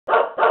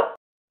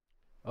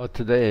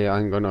Today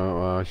I'm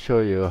gonna show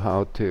you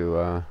how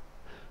to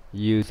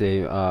use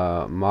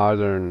a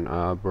modern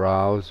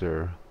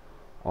browser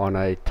on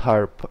a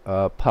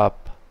Tahrpup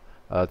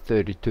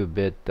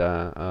 32-bit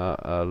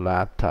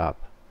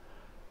laptop.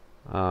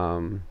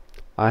 Um,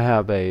 I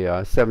have a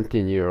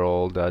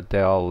 17-year-old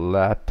Dell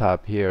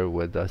laptop here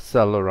with a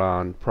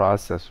Celeron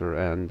processor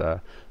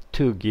and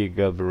 2 gig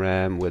of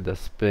RAM with a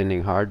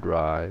spinning hard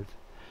drive.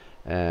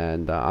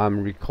 And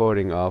I'm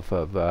recording off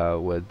of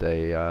with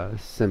a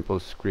simple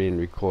screen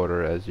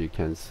recorder, as you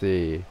can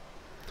see.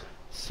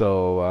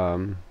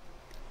 So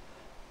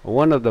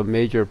one of the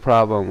major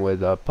problem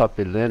with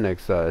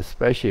PuppyLinux,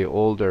 especially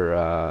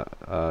older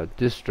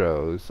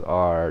distros,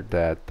 are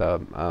that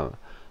the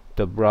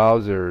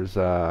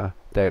browsers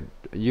that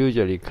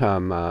usually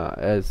come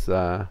as is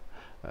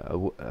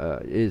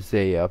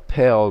a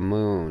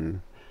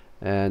Palemoon,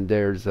 and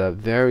there's a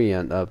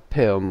variant of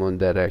Palemoon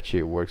that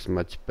actually works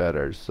much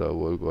better. So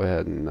we'll go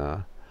ahead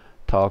and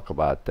talk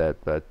about that.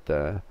 But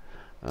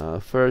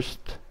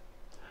first,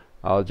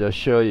 I'll just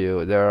show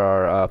you there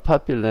are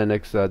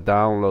PuppyLinux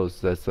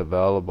downloads that's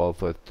available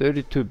for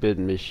 32-bit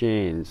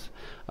machines.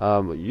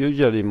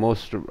 Usually,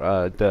 most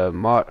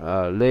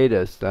the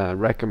latest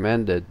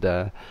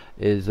recommended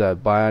is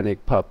Bionic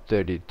Pup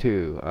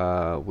 32,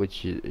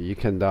 which you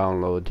can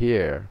download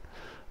here.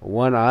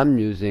 One I'm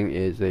using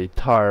is a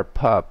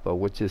Tahrpup,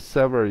 which is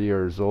several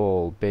years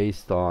old,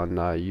 based on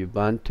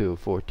Ubuntu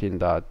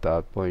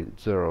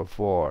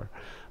 14.0.04.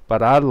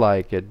 But I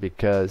like it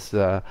because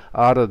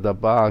out of the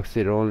box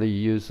it only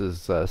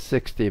uses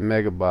 60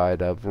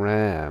 megabyte of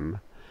RAM.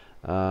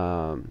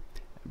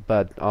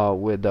 But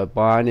with the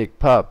Bionic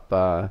Pup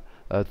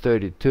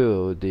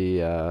 32,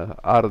 the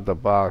out of the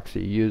box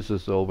it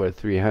uses over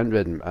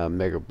 300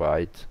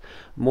 megabytes.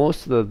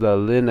 Most of the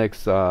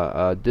Linux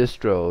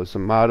distros,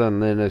 modern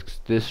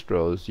Linux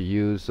distros,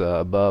 use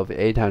above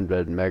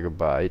 800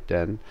 megabyte,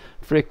 and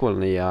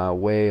frequently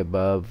way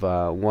above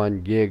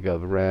 1 gig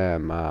of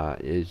RAM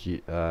is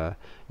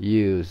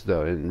used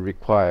and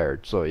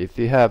required. So if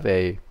you have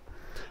a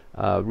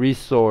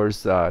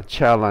resource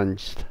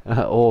challenged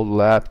old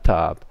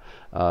laptop,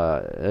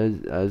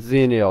 a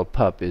Xenial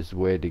Pup is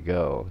way to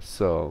go.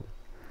 So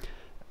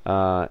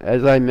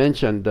as I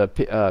mentioned, the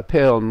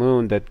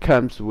Palemoon that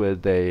comes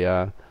with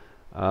a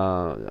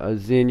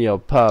Xenial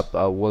Pup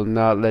will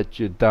not let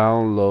you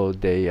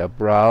download a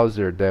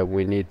browser that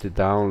we need to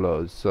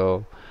download.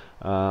 So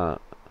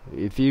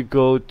if you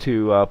go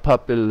to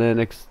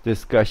PuppyLinux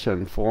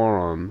discussion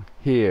forum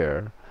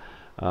here,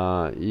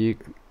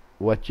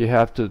 what you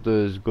have to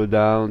do is go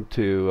down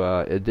to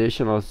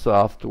additional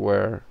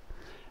software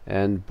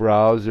and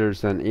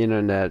browsers and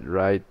internet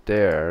right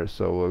there.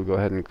 So we'll go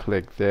ahead and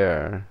click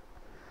there,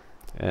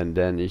 and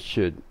then it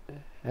should,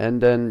 and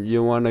then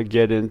you want to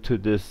get into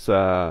this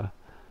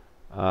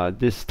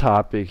this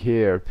topic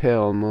here,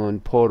 Palemoon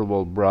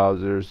portable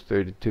browsers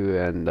 32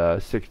 and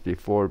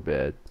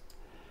 64-bit.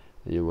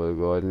 You will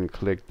go ahead and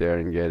click there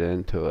and get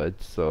into it.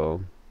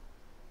 So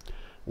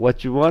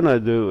what you want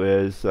to do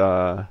is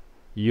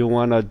you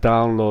want to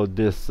download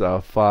this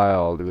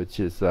file, which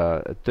is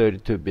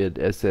 32-bit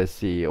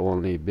SSE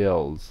only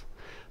builds.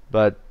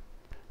 But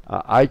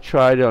I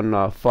tried on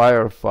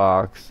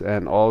Firefox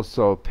and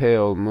also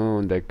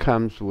Palemoon that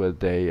comes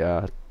with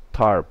a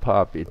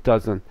Tahrpup.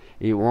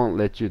 It won't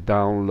let you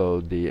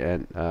download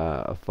the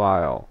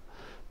file.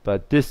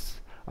 But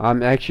this,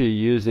 I'm actually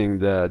using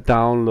the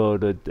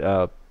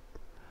downloaded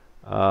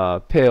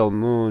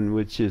Palemoon,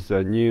 which is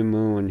a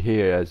NewMoon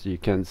here. As you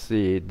can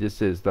see,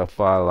 this is the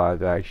file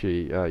I've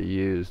actually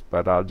used.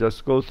 But I'll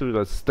just go through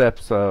the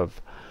steps of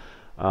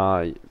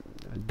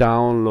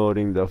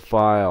downloading the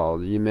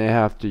file. You may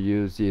have to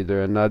use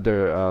either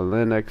another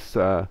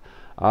Linux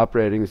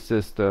operating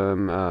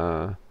system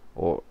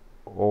or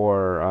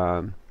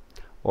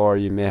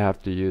you may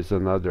have to use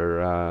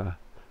another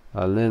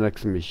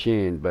Linux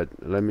machine. But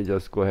let me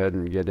just go ahead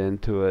and get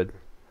into it.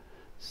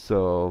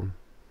 So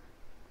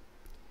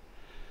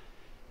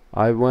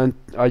I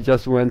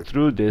just went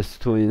through this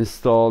to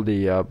install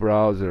the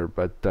browser,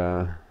 but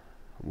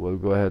we'll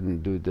go ahead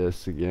and do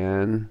this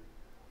again.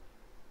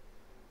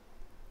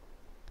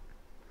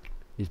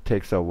 It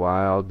takes a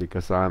while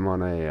because I'm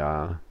on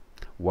a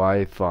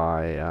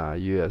Wi-Fi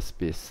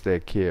USB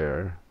stick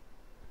here.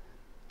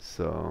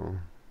 So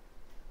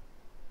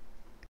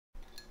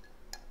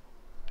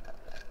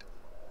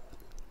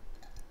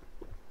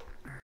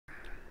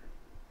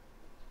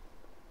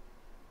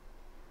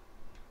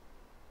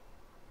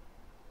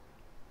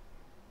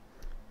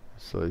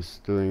it's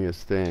doing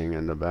its thing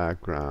in the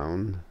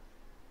background.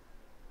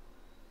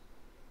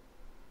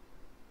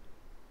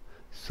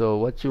 So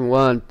what you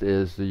want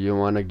is you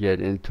want to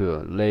get into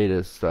the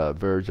latest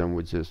version,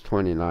 which is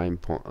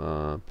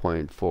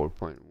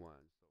 29.4.1.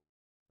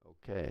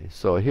 Okay,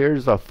 so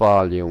here's a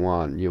file you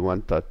want. You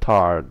want the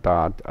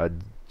tar.gz.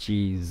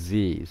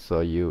 So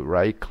you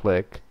right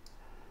click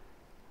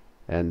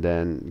and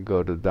then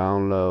go to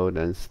download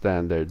and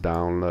standard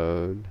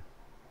download.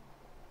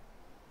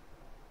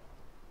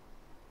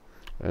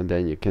 And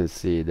then you can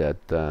see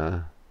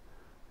that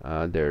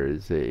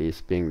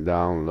it's being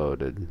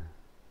downloaded.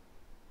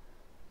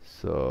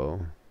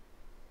 So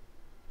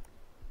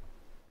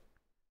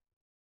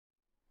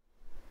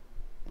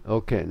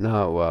okay,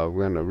 now we're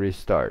gonna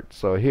restart.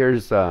 So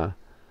here's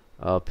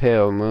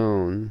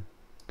Palemoon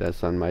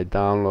that's on my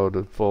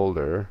downloaded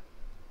folder,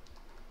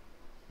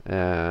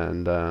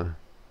 and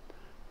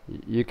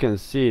you can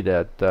see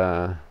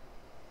that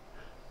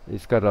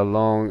it's got a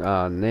long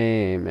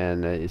name,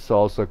 and it's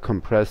also a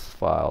compressed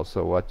file.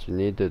 So what you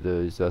need to do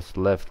is just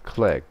left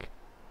click,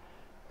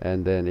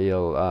 and then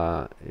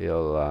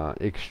it'll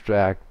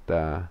extract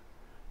to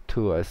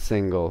a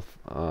single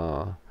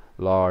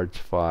large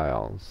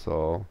file.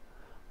 So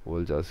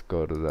we'll just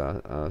go to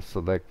the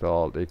select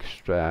all,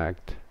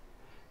 extract,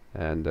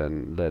 and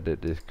then let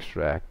it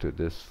extract to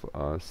this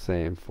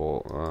same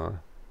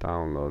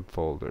download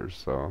folder.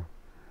 So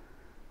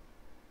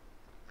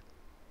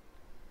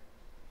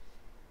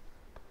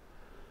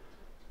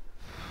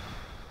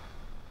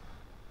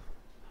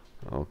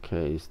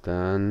okay, it's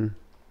done,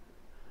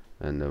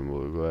 and then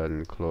we'll go ahead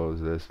and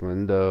close this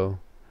window.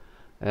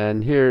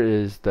 And here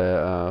is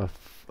the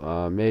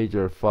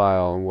major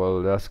file, and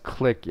we'll just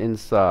click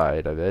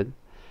inside of it.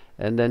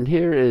 And then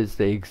here is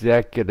the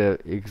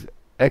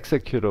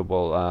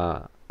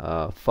executable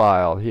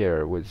file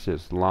here, which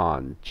is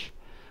launch.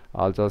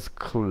 I'll just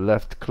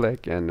left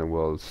click and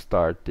we'll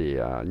start the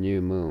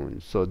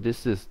NewMoon. So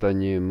this is the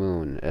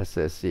NewMoon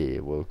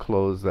SSE. We'll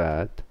close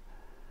that.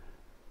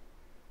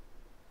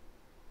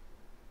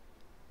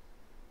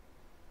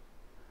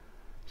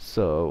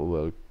 So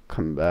we'll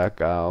come back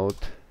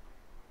out.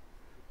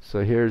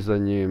 So here's the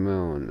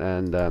NewMoon,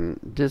 and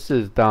this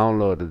is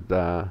downloaded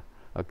a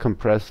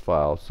compressed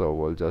file, so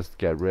we'll just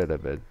get rid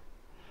of it.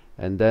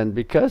 And then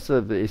because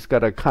it's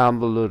got a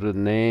convoluted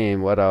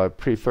name, what I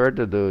prefer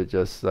to do is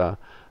just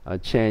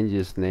change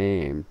its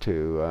name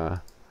to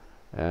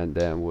and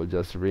then we'll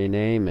just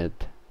rename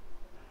it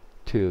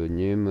to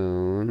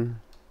NewMoon.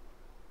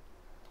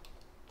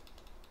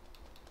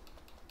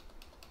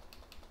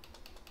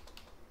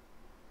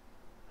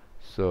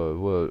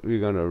 So we're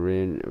gonna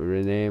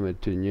rename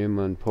it to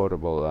NewMoon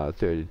Portable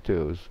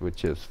 32s,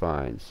 which is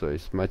fine. So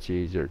it's much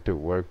easier to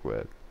work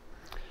with.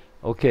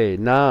 Okay,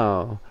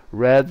 now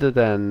rather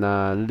than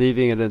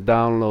leaving it in the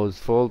downloads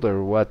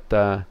folder,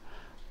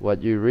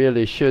 what you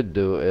really should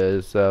do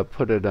is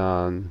put it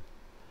on.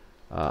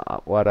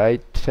 What I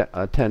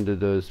tend to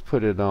do is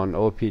put it on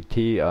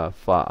OPT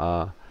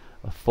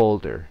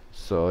folder.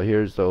 So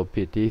here's the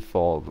OPT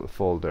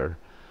folder.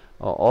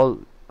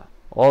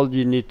 All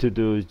you need to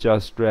do is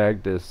just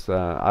drag this.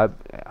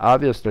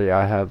 Obviously,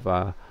 I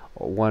have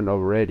one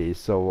already,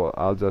 so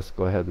I'll just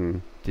go ahead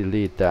and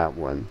delete that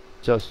one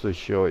just to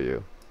show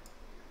you.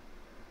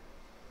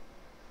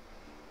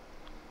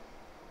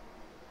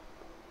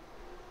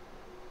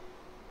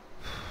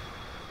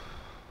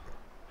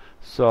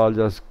 So I'll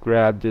just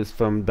grab this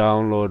from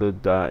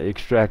downloaded,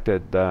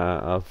 extracted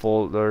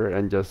folder,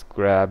 and just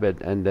grab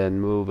it and then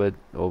move it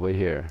over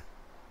here.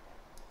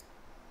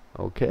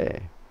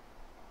 Okay.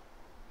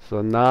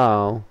 So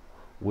now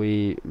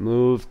we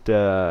moved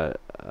the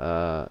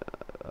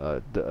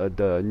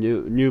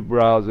new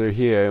browser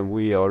here, and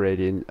we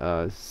already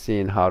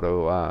seen how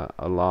to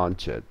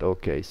launch it.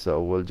 Okay,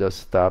 so we'll just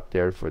stop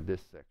there for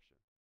this section.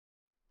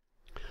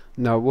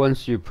 Now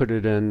once you put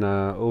it in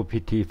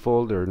OPT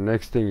folder,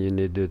 next thing you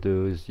need to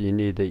do is you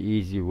need an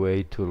easy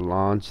way to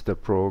launch the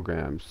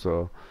program.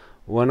 So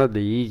one of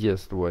the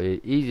easiest way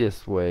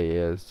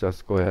is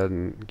just go ahead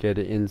and get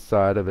it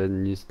inside of it,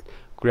 and just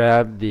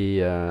grab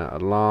the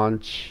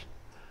launch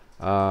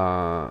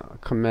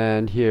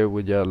command here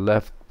with your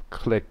left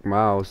click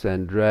mouse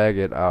and drag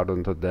it out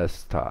onto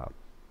desktop.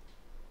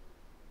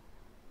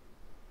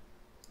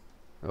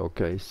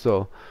 Okay,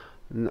 so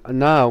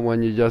now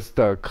when you just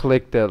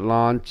click that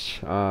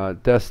launch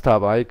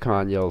desktop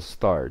icon, you'll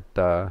start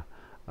the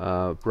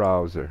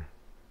browser.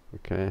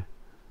 Okay,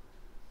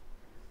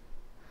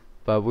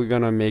 but we're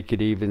gonna make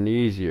it even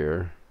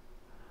easier.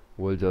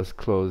 We'll just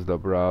close the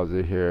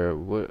browser here.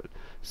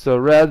 So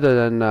rather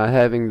than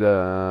having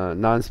the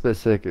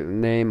non-specific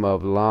name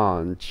of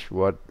launch,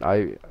 what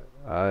I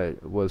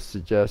will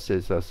suggest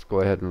is just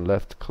go ahead and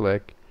left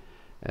click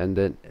and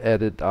then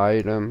edit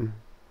item,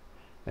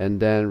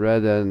 and then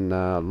rather than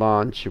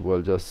launch,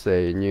 we'll just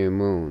say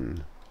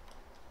NewMoon,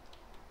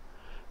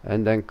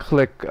 and then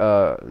click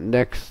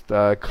next.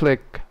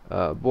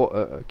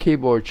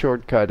 Keyboard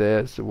shortcut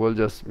is, we'll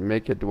just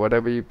make it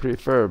whatever you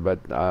prefer,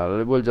 but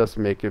we'll just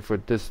make it for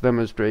this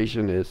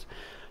demonstration is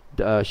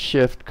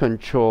Shift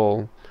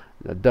Control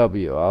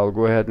W. I'll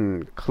go ahead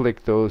and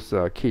click those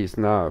keys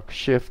now.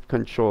 Shift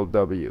Control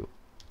W.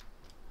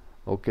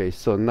 Okay,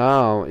 so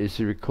now it's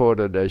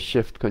recorded as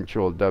Shift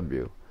Control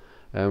W,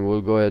 and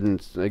we'll go ahead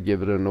and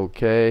give it an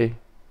OK.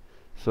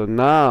 So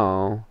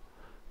now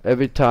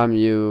every time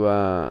you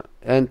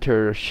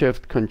enter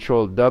Shift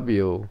Control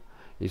W,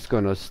 it's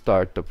gonna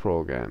start the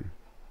program.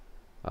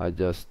 I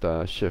just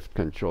Shift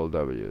Control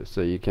W, so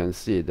you can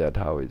see that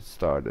how it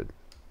started.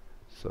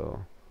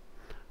 So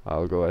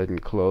I'll go ahead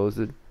and close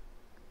it,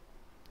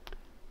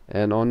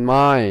 And on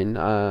mine,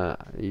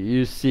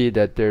 you see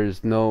that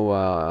there's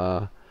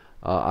no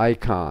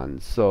icon,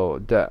 so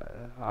that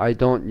I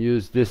don't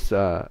use this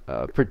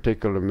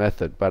particular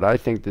method, but I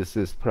think this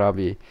is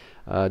probably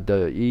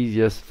the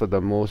easiest for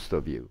the most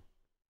of you.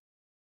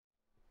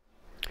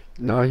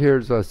 Now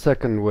here's a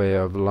second way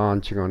of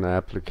launching an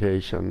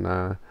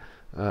application,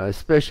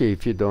 especially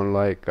if you don't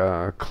like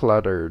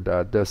cluttered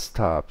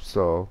desktop.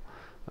 So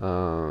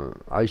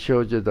I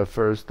showed you the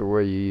first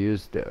where you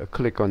use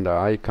click on the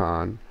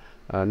icon.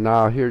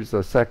 Now here's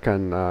the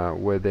second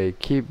with a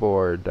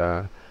keyboard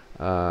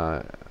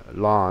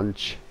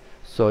launch.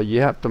 So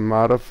you have to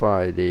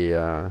modify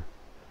the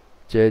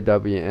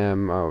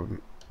JWM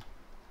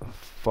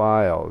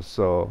file.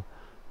 So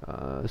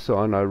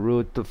on a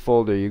root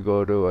folder, you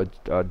go to a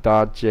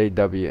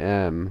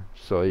 .jwm.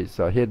 So it's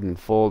a hidden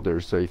folder.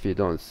 So if you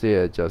don't see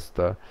it, just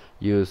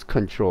use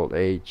Control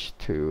H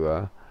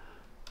to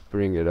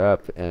bring it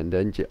up, and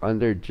then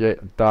under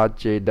 .jwm,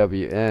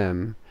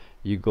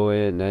 you go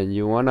in and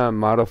you want to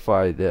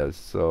modify this.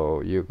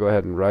 So you go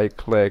ahead and right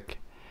click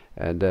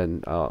and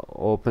then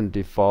open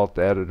default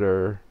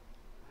editor,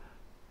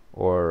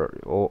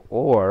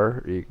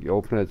 or you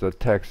open it as a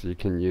text. You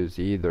can use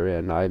either,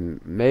 and I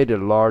made it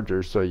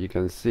larger so you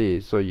can see.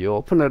 So you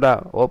open it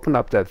up, open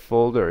up that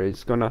folder.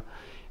 It's gonna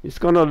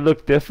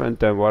look different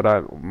than what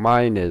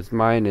mine is.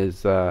 Mine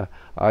is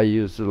I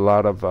use a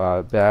lot of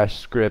bash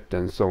script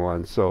and so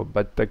on. So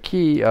but the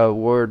key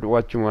word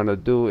what you want to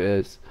do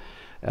is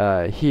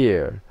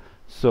here.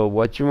 So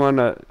what you want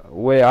to,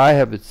 way I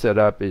have it set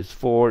up is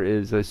 4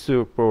 is a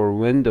super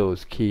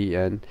Windows key,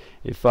 and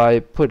if I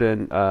put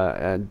in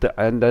and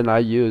then I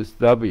use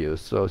W,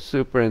 so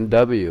super and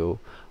W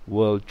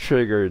will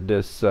trigger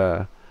this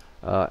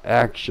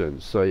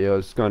action. So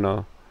it's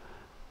gonna,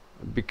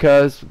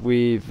 because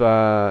we've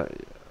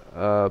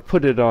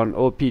put it on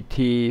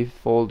OPT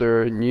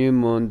folder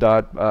NewMoon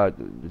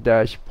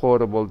dash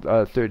portable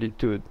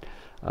 32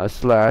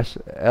 slash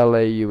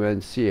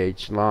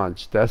launch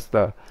launch.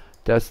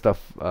 That's the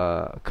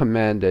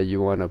command that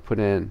you want to put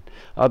in.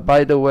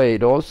 By the way,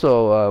 it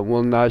also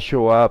will not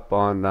show up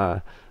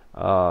on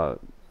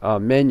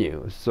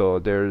menu. So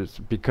there's,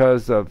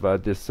 because of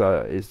this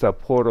it's a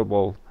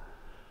portable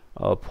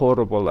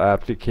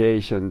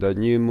application, the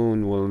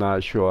NewMoon will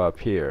not show up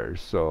here.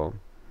 So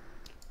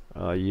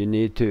you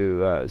need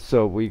to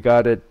so we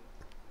got it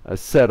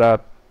set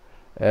up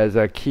as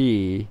a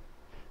key.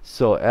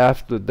 So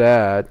after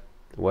that,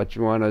 what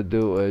you want to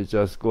do is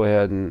just go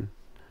ahead and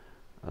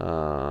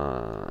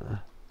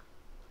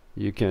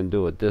you can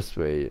do it this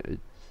way,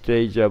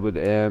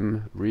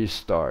 JWM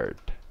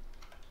restart.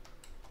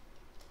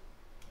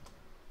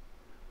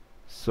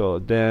 So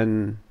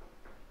then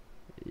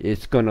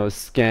it's gonna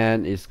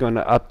scan, it's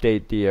gonna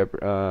update the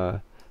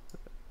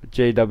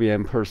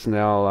JWM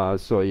personnel,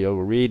 so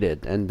you'll read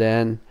it, and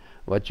then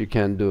what you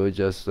can do is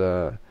just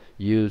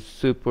use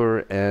super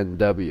and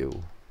W.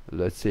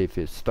 Let's see if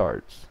it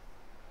starts.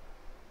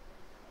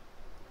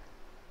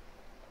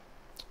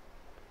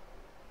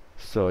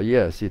 So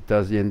yes, it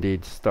does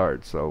indeed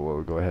start, so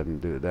we'll go ahead and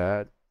do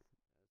that.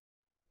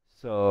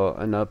 So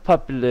in a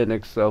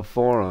PuppyLinux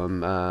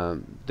forum,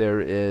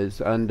 there is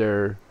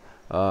under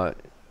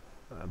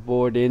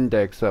board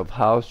index of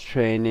house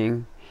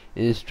training,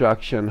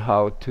 instruction,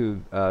 how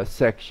to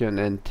section,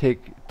 and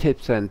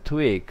tips and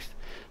tweaks,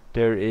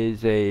 there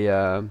is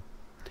a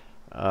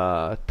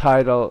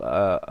title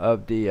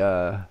of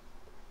the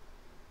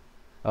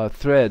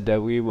thread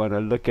that we want to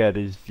look at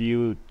is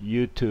view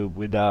YouTube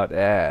without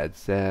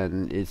ads,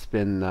 and it's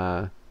been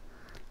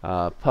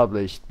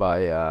published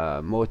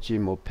by Mochi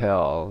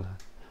Mopel.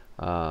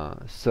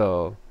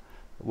 So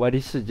what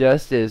he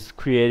suggests is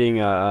creating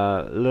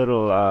a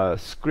little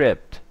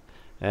script,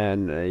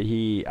 and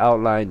he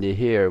outlined it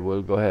here.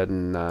 We'll go ahead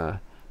and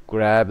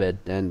grab it,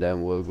 and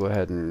then we'll go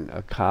ahead and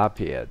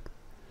copy it.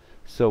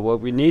 So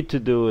what we need to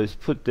do is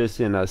put this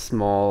in a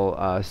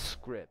small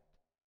script.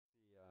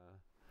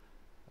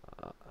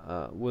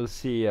 We'll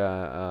see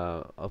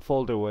a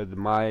folder with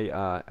my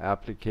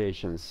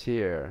applications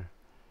here,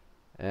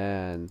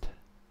 and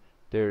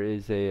there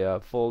is a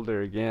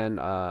folder again,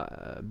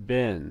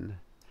 bin.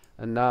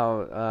 And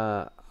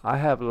now I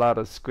have a lot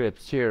of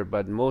scripts here,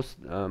 but most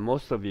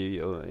of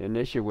you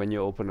initially when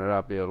you open it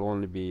up, it'll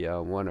only be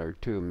 1 or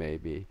 2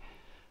 maybe.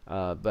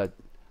 But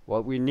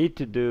what we need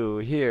to do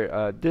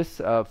here,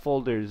 this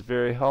folder is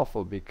very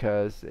helpful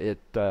because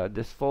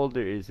this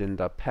folder is in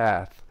the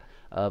path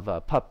of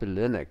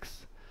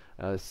PuppyLinux.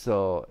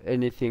 So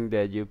anything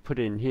that you put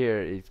in here,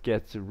 it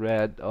gets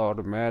read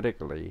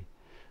automatically.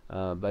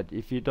 But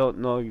if you don't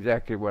know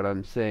exactly what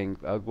I'm saying,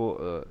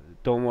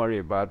 don't worry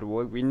about it.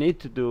 What we need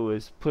to do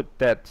is put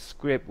that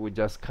script we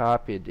just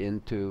copied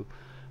into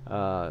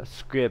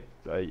script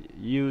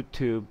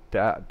utube.sh,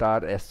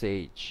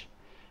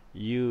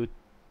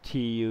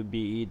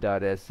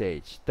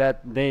 utube.sh.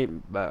 That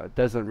name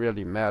doesn't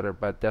really matter,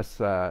 but that's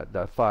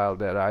the file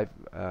that I've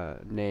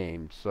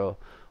named. So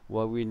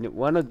what we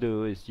want to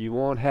do is, you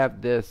won't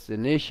have this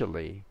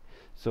initially.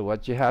 So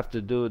what you have to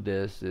do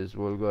this is,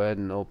 we'll go ahead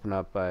and open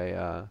up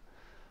a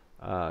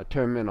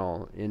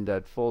terminal in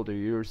that folder,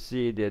 you'll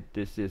see that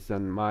this is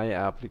in my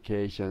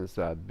applications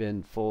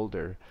bin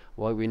folder.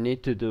 What we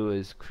need to do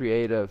is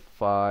create a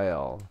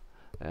file,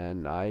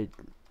 and I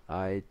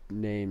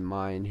name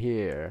mine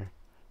here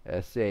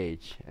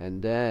sh,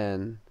 and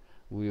then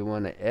we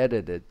want to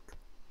edit it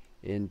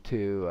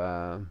into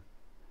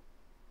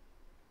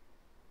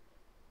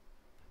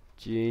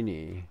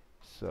Genie.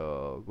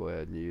 So go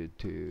ahead and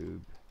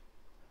YouTube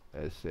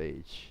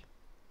sh,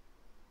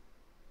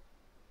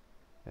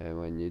 and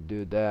when you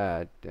do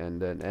that and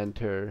then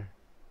enter,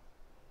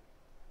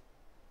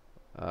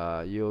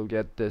 you'll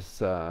get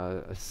this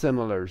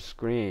similar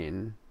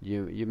screen.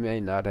 You may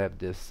not have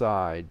this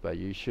side, but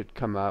you should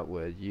come out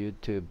with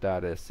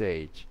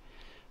youtube.sh,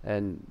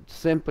 and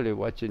simply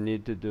what you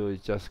need to do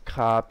is just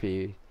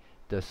copy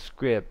the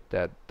script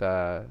that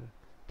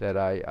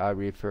I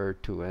refer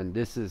to, and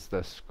this is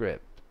the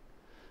script.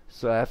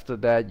 So after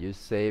that, you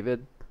save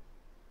it.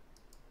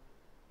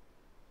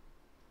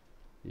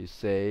 You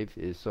save,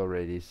 it's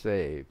already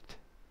saved.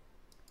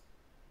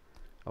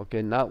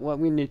 Okay, now what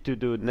we need to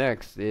do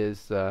next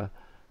is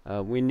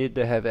we need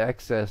to have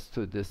access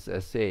to this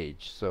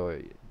sh. So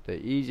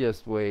the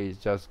easiest way is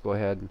just go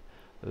ahead and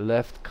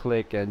left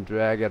click and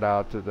drag it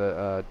out to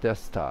the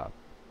desktop.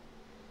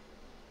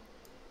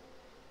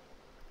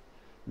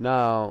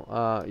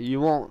 Now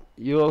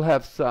you'll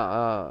have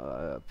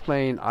some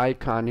plain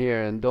icon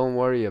here, and don't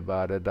worry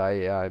about it.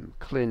 I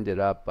cleaned it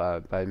up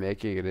by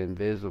making it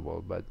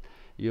invisible, but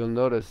you'll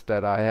notice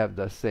that I have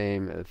the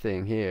same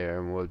thing here,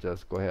 and we'll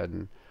just go ahead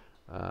and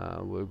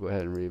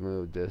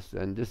remove this,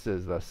 and this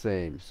is the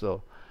same.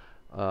 So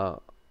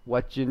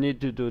what you need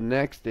to do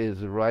next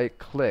is right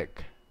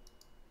click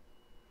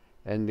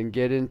and then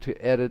get into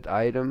edit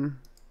item,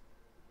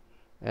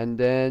 and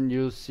then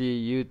you'll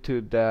see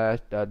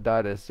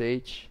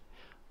youtube.sh.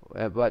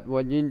 But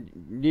what you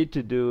need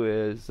to do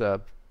is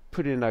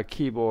put in a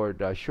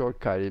keyboard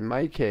shortcut. In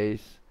my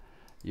case,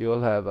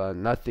 you'll have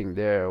nothing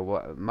there.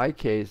 In my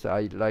case,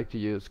 I like to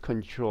use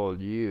Control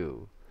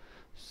U.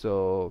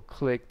 So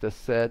click the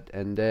set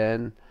and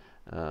then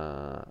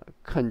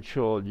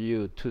Control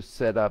U to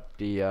set up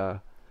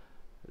the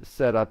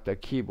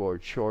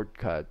keyboard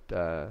shortcut.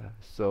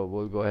 So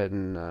we'll go ahead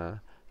and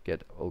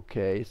get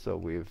OK. So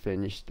we've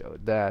finished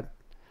that,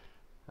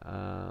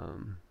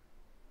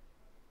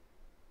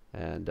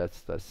 and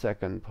that's the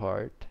second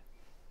part.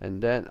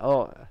 And then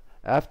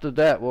after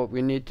that, what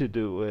we need to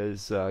do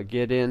is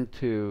get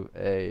into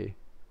a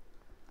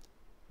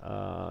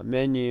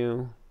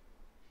menu,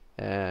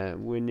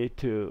 and we need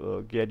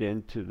to get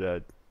into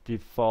the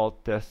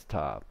default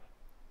desktop.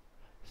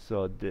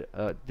 So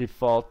the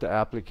default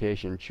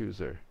application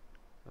chooser.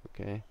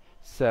 Okay,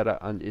 setup,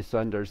 and it's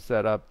under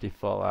setup,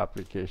 default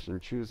application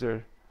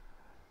chooser,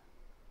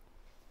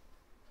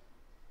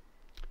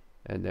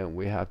 and then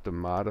we have to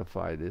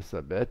modify this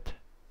a bit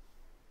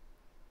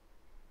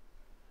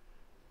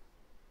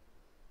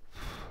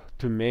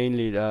to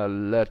mainly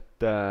let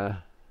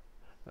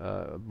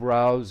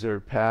browser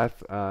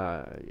path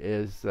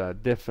is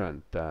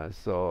different.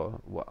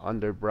 So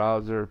under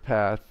browser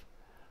path,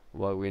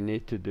 what we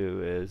need to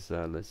do is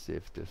let's see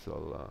if this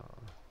will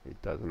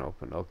it doesn't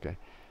open. Okay,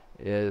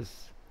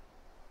 is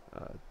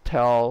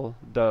tell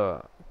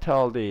the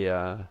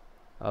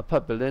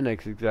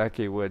PuppyLinux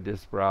exactly where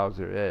this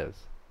browser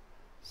is.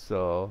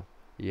 So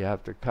you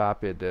have to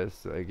copy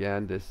this.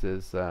 Again, this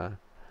is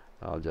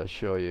I'll just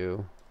show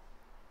you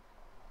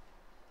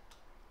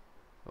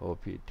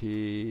opt,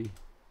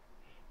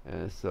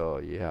 and so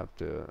you have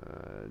to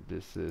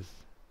this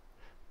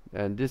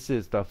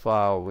is the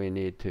file we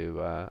need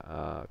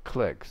to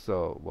click.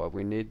 So what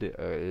we need to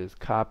is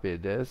copy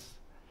this,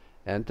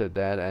 enter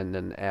that, and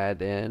then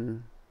add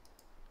in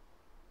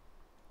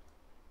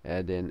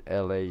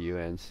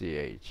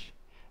launch,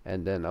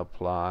 and then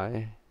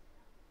apply.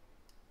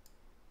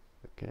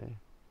 Okay,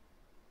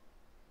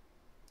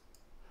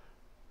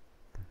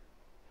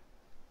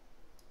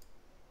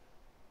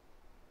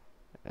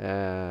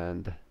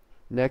 and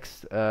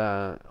next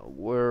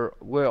we're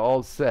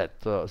all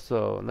set.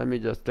 So let me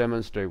just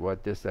demonstrate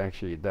what this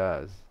actually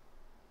does.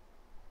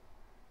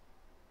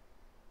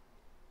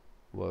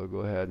 We'll go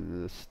ahead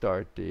and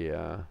start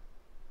the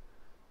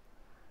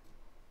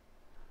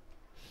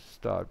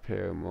start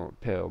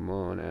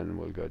Palemoon, and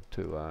we'll go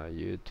to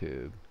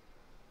YouTube.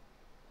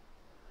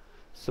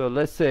 So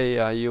let's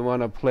say you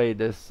want to play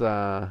this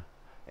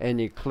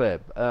any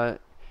clip.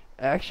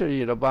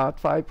 Actually, about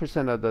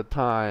 5% of the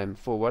time,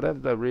 for whatever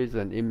the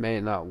reason, it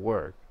may not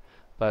work.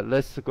 But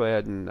let's go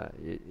ahead and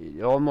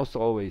it almost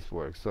always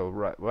works. So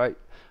right.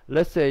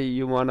 Let's say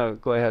you want to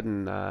go ahead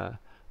and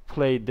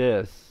play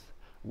this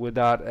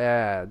without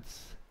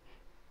ads.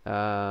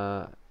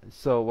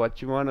 So what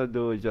you want to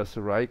do is just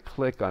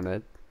right-click on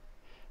it,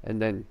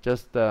 and then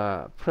just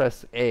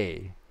press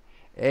A.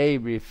 A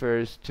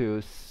refers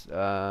to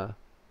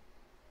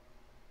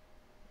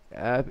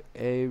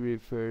A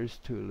refers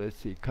to, let's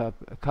see,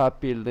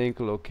 copy link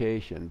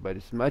location, but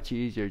it's much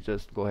easier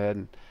just go ahead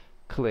and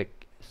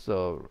click.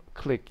 So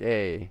click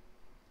A,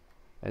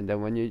 and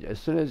then when you, as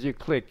soon as you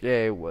click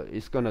A,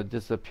 it's gonna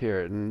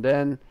disappear. And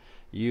then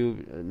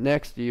you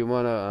next you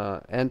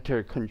wanna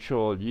enter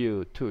Control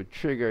U to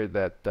trigger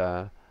that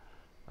the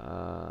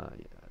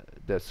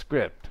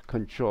script.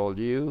 Control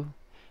U,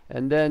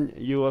 and then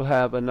you will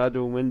have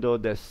another window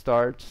that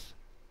starts,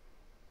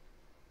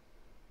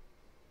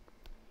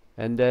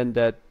 and then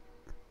that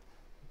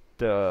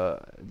the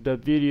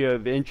video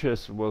of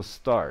interest will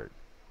start,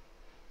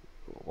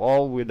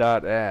 all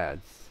without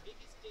ads.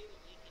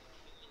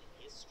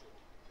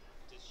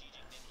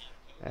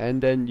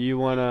 And then you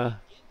wanna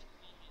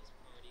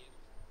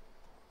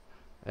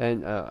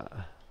and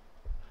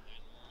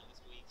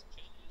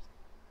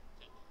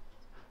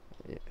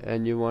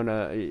you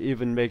wanna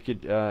even make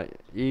it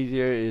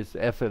easier is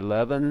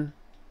F11.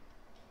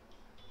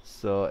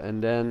 So,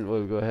 and then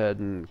we'll go ahead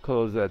and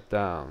close that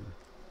down.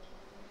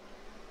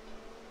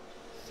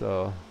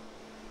 So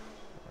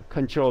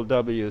Control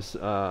W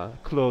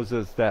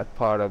closes that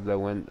part of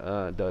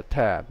the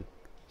tab.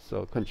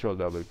 So Control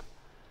W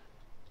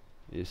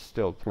is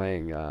still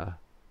playing.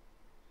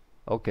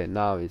 Okay,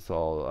 now it's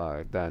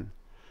all done.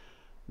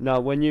 Now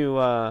when you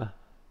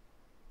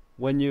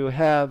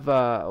have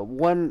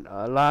one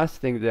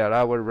last thing that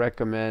I would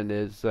recommend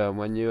is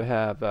when you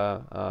have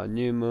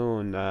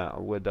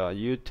NewMoon with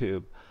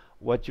YouTube,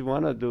 what you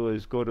want to do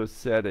is go to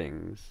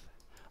settings.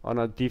 On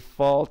a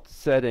default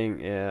setting,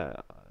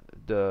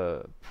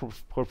 the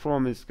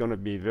performance is going to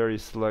be very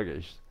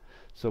sluggish.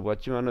 So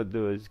what you want to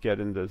do is get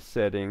into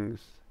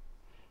settings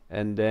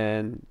and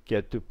then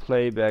get to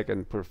playback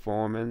and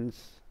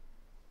performance.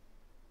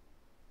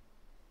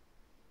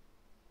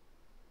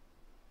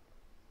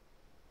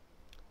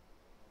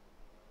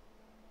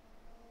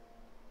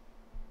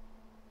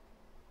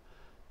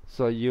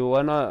 So you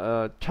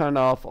wanna turn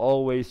off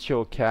always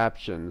show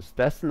captions.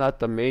 That's not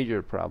the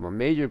major problem.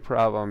 Major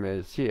problem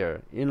is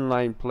here.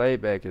 Inline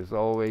playback is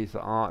always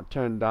on,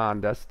 turned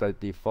on. That's the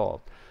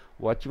default.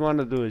 What you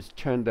wanna do is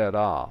turn that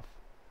off.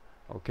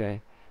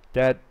 Okay,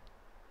 that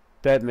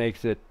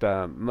makes it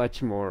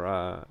much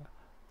more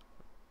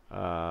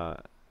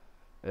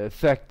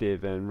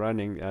effective in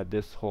running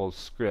this whole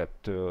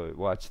script to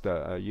watch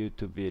the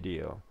YouTube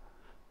video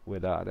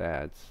without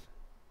ads.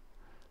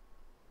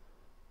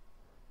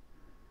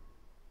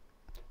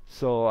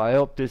 So I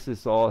hope this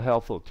is all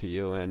helpful to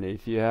you, and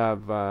if you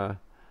have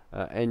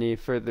any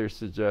further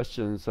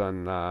suggestions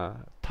on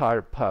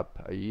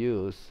Tahrpup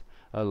use,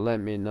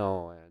 let me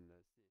know. And